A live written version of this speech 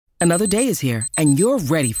Another day is here, and you're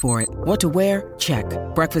ready for it. What to wear? Check.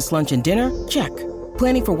 Breakfast, lunch, and dinner? Check.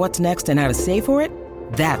 Planning for what's next and how to save for it?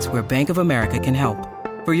 That's where Bank of America can help.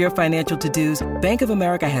 For your financial to-dos, Bank of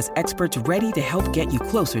America has experts ready to help get you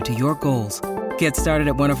closer to your goals. Get started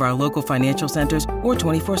at one of our local financial centers or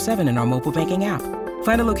 24/7 in our mobile banking app.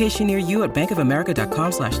 Find a location near you at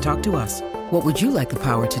bankofamerica.com/talktous. What would you like the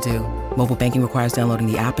power to do? Mobile banking requires downloading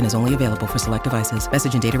the app and is only available for select devices.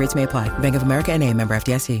 Message and data rates may apply. Bank of America N.A., member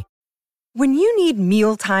FDIC. When you need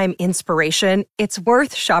mealtime inspiration, it's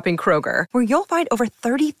worth shopping Kroger, where you'll find over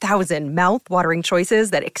 30,000 mouth-watering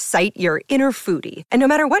choices that excite your inner foodie. And no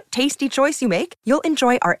matter what tasty choice you make, you'll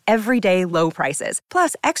enjoy our everyday low prices,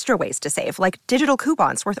 plus extra ways to save, like digital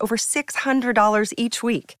coupons worth over $600 each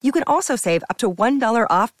week. You can also save up to $1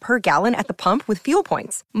 off per gallon at the pump with fuel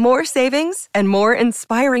points. More savings and more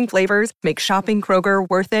inspiring flavors make shopping Kroger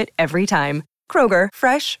worth it every time. Kroger,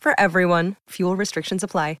 fresh for everyone. Fuel restrictions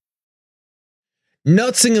apply.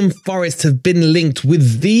 Nottingham Forest have been linked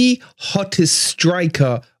with the hottest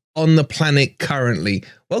striker on the planet currently.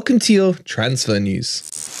 Welcome to your transfer news.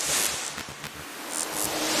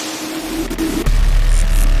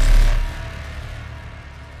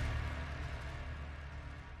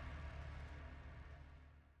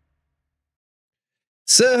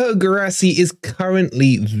 Serhou Guirassy is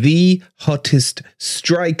currently the hottest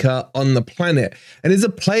striker on the planet and is a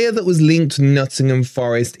player that was linked to Nottingham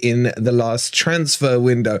Forest in the last transfer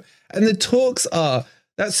window. And the talks are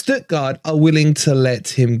that Stuttgart are willing to let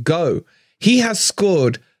him go. He has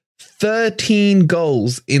scored 13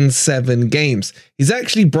 goals in 7 games. He's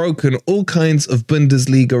actually broken all kinds of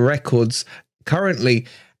Bundesliga records currently.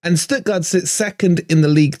 And Stuttgart sits second in the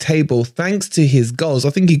league table thanks to his goals. I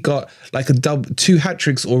think he got like 2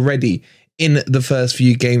 hat-tricks already in the first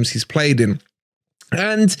few games he's played in.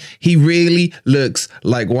 And he really looks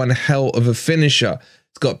like one hell of a finisher.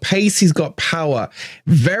 He's got pace, he's got power,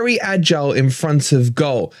 very agile in front of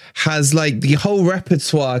goal, has like the whole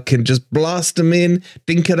repertoire, can just blast them in,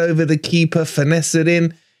 dink it over the keeper, finesse it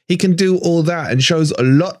in. He can do all that and shows a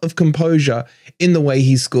lot of composure in the way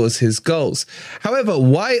he scores his goals. However,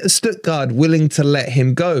 why is Stuttgart willing to let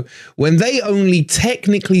him go when they only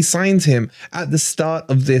technically signed him at the start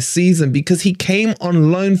of this season? Because he came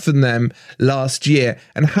on loan from them last year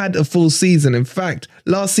and had a full season. In fact,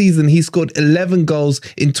 last season he scored 11 goals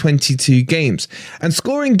in 22 games. And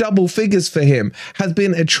scoring double figures for him has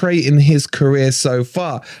been a trait in his career so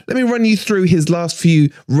far. Let me run you through his last few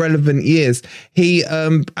relevant years. He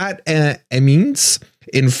at Amiens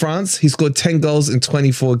in France, he scored 10 goals in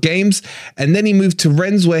 24 games. And then he moved to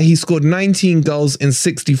Rennes, where he scored 19 goals in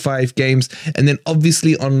 65 games. And then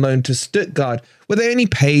obviously on loan to Stuttgart, where they only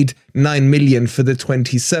paid 9 million for the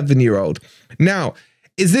 27-year-old. Now,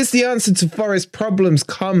 is this the answer to Forest problems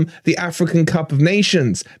come the African Cup of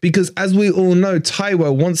Nations? Because as we all know,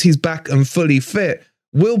 Taiwo, once he's back and fully fit,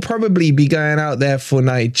 will probably be going out there for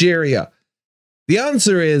Nigeria. The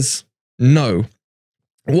answer is no.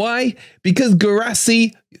 Why? Because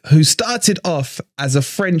Guirassy, who started off as a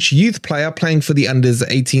French youth player playing for the unders,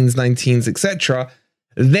 18s, 19s, etc.,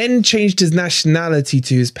 then changed his nationality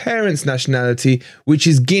to his parents' nationality, which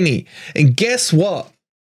is Guinea. And guess what?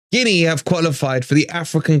 Guinea have qualified for the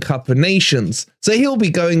African Cup of Nations, so he'll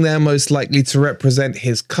be going there most likely to represent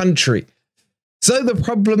his country. So the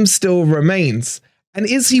problem still remains. And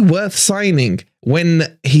is he worth signing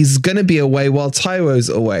when he's going to be away while Taiwo's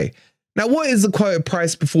away? Now, what is the quoted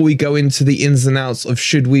price before we go into the ins and outs of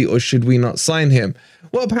should we or should we not sign him?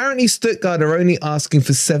 Well, apparently Stuttgart are only asking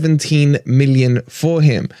for 17 million for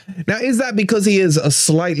him. Now, is that because he is a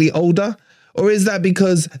slightly older, or is that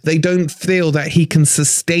because they don't feel that he can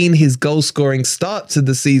sustain his goal scoring start to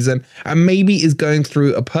the season and maybe is going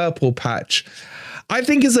through a purple patch? I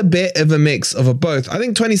think it's a bit of a mix of both. I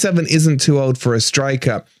think 27 isn't too old for a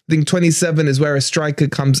striker. I think 27 is where a striker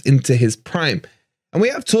comes into his prime. And we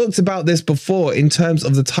have talked about this before in terms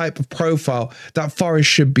of the type of profile that Forest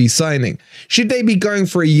should be signing. Should they be going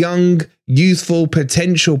for a young, youthful,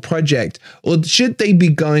 potential project? Or should they be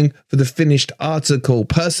going for the finished article,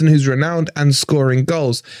 person who's renowned and scoring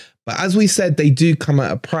goals? But as we said, they do come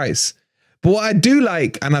at a price. But what I do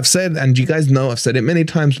like, and I've said, and you guys know I've said it many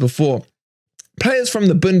times before, players from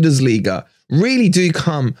the Bundesliga really do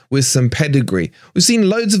come with some pedigree. We've seen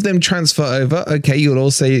loads of them transfer over. Okay, you'll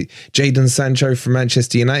all say Jadon Sancho from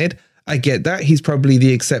Manchester United. I get that. He's probably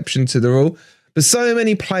the exception to the rule. But so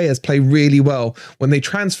many players play really well when they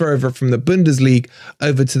transfer over from the Bundesliga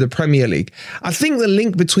over to the Premier League. I think the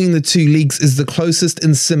link between the two leagues is the closest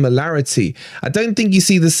in similarity. I don't think you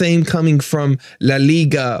see the same coming from La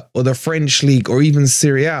Liga or the French League or even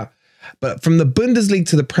Serie A. But from the Bundesliga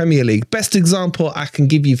to the Premier League, best example I can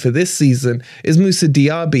give you for this season is Moussa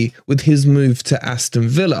Diaby with his move to Aston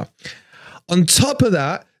Villa. On top of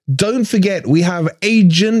that, don't forget we have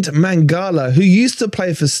Agent Mangala, who used to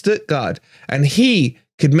play for Stuttgart, and he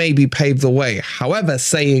could maybe pave the way. However,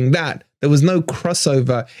 saying that, there was no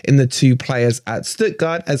crossover in the two players at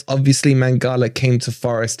Stuttgart, as obviously Mangala came to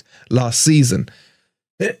Forest last season.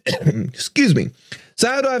 Excuse me. So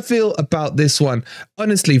how do I feel about this one?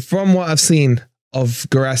 Honestly, from what I've seen of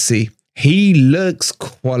Guirassy, he looks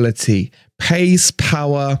quality, pace,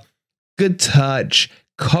 power, good touch,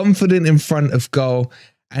 confident in front of goal,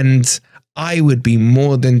 and I would be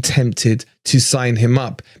more than tempted to sign him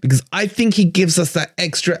up because I think he gives us that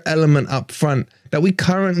extra element up front that we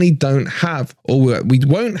currently don't have, or we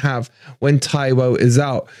won't have when Taiwo is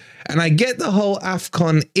out. And I get the whole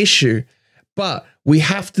AFCON issue, but we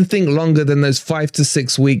have to think longer than those 5 to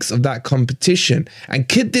 6 weeks of that competition. And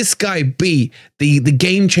could this guy be the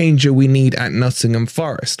game changer we need at Nottingham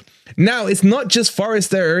Forest? Now, it's not just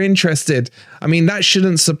Forest that are interested. I mean, that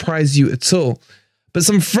shouldn't surprise you at all. But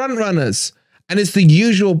some front runners, and it's the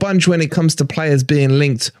usual bunch when it comes to players being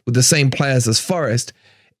linked with the same players as Forest,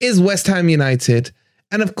 is West Ham United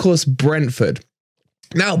and, of course, Brentford.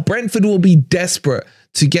 Now, Brentford will be desperate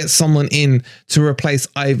to get someone in to replace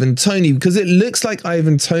Ivan Toney because it looks like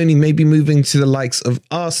Ivan Toney may be moving to the likes of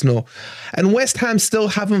Arsenal. And West Ham still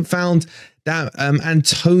haven't found that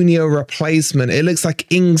Antonio replacement. It looks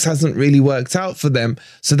like Ings hasn't really worked out for them.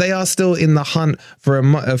 So they are still in the hunt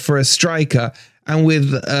for a striker. And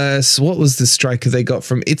with, what was the striker they got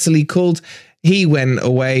from Italy called? He went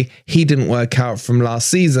away. He didn't work out from last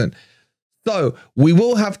season. So we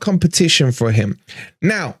will have competition for him.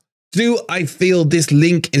 Now, do I feel this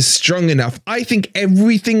link is strong enough? I think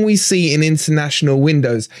everything we see in international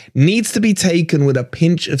windows needs to be taken with a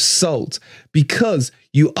pinch of salt because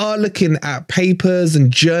you are looking at papers and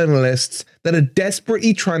journalists that are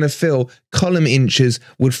desperately trying to fill column inches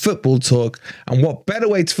with football talk. And what better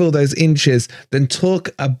way to fill those inches than talk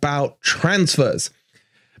about transfers?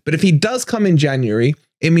 But if he does come in January,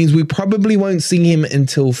 it means we probably won't see him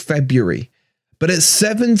until February. But at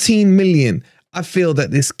 17 million, I feel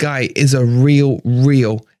that this guy is a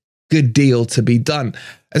real good deal to be done.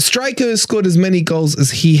 A striker who has scored as many goals as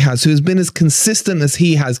he has, who has been as consistent as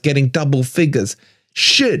he has, getting double figures,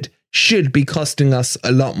 should be costing us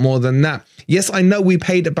a lot more than that. Yes, I know we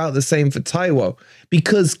paid about the same for Taiwo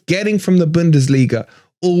because getting from the Bundesliga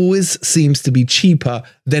always seems to be cheaper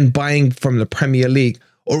than buying from the Premier League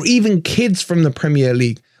or even kids from the Premier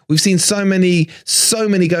League. We've seen so many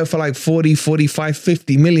go for like 40, 45,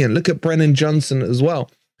 50 million. Look at Brennan Johnson as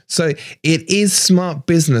well. So it is smart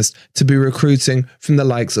business to be recruiting from the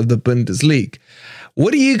likes of the Bundesliga.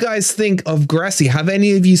 What do you guys think of Guirassy? Have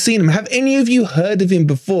any of you seen him? Have any of you heard of him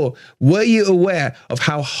before? Were you aware of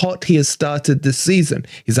how hot he has started this season?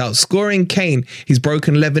 He's outscoring Kane. He's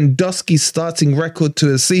broken Lewandowski's starting record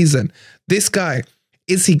to a season. This guy,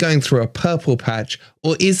 is he going through a purple patch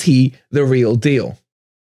or is he the real deal?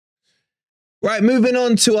 Right, moving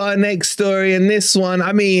on to our next story. And this one,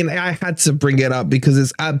 I mean, I had to bring it up because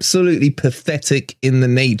it's absolutely pathetic in the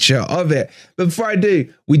nature of it. But before I do,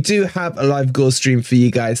 we do have a live goal stream for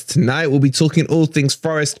you guys tonight. We'll be talking all things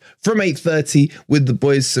Forest from 8:30 with the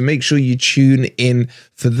boys. So make sure you tune in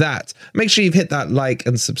for that. Make sure you've hit that like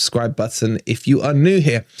and subscribe button if you are new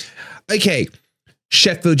here. Okay,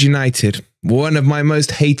 Sheffield United, one of my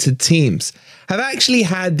most hated teams, have actually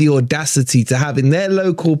had the audacity to have in their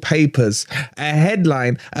local papers a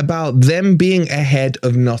headline about them being ahead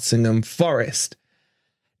of Nottingham Forest.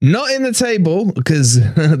 Not in the table, because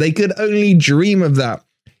they could only dream of that,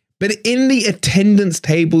 but in the attendance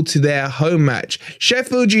table to their home match.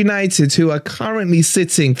 Sheffield United, who are currently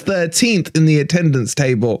sitting 13th in the attendance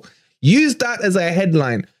table, used that as a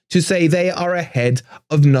headline to say they are ahead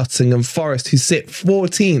of Nottingham Forest, who sit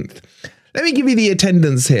 14th. Let me give you the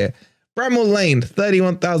attendance here. Bramall Lane,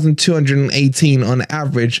 31,218 on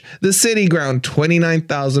average. The City Ground,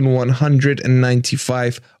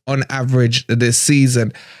 29,195 on average this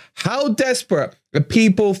season. How desperate are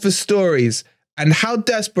people for stories? And how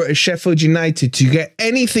desperate is Sheffield United to get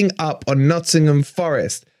anything up on Nottingham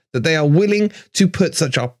Forest that they are willing to put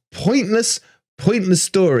such a pointless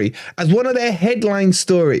story as one of their headline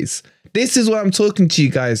stories? This is what I'm talking to you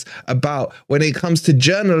guys about when it comes to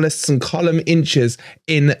journalists and column inches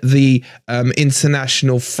in the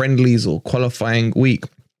international friendlies or qualifying week.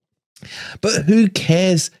 But who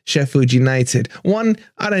cares, Sheffield United? One,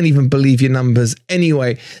 I don't even believe your numbers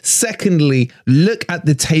anyway. Secondly, look at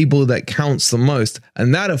the table that counts the most.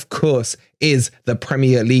 And that, of course, is the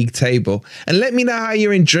Premier League table. And let me know how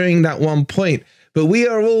you're enjoying that 1 point. but we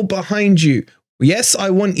are all behind you. Yes, I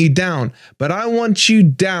want you down, but I want you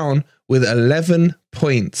down with 11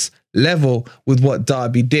 points, level with what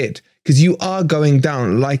Derby did, because you are going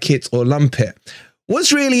down, like it or lump it.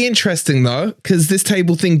 What's really interesting though, because this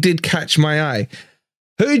table thing did catch my eye,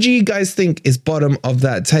 who do you guys think is bottom of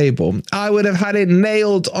that table? I would have had it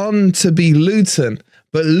nailed on to be Luton,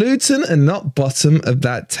 but Luton are not bottom of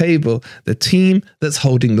that table. The team that's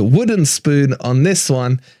holding the wooden spoon on this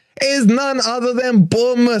one is none other than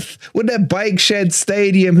Bournemouth with their Bike Shed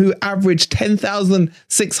Stadium, who averaged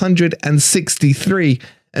 10,663.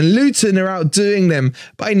 And Luton are outdoing them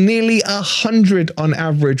by nearly 100 on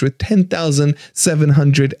average with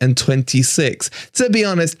 10,726. To be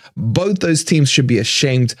honest, both those teams should be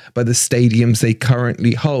ashamed by the stadiums they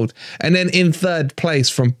currently hold. And then in third place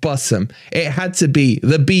from bottom, it had to be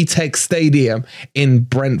the BTEC Stadium in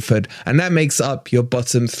Brentford. And that makes up your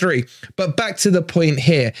bottom three. But back to the point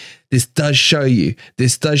here. This does show you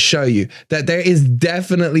that there is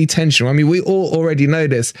definitely tension. I mean, we all already know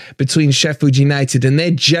this between Sheffield United and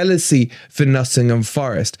their jealousy for Nottingham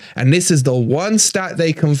Forest. And this is the one stat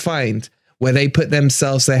they can find where they put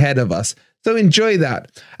themselves ahead of us. So enjoy that.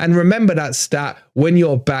 And remember that stat when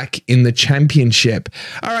you're back in the Championship.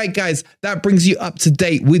 All right, guys, that brings you up to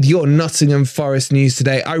date with your Nottingham Forest news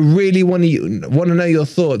today. I really want to know your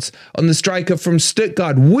thoughts on the striker from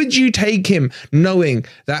Stuttgart. Would you take him knowing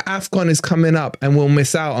that AFCON is coming up and we'll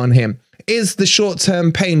miss out on him? Is the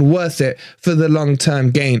short-term pain worth it for the long-term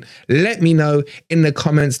gain? Let me know in the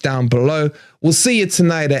comments down below. We'll see you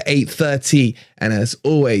tonight at 8:30. And as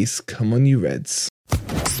always, come on you Reds.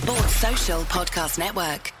 Sports Social Podcast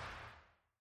Network.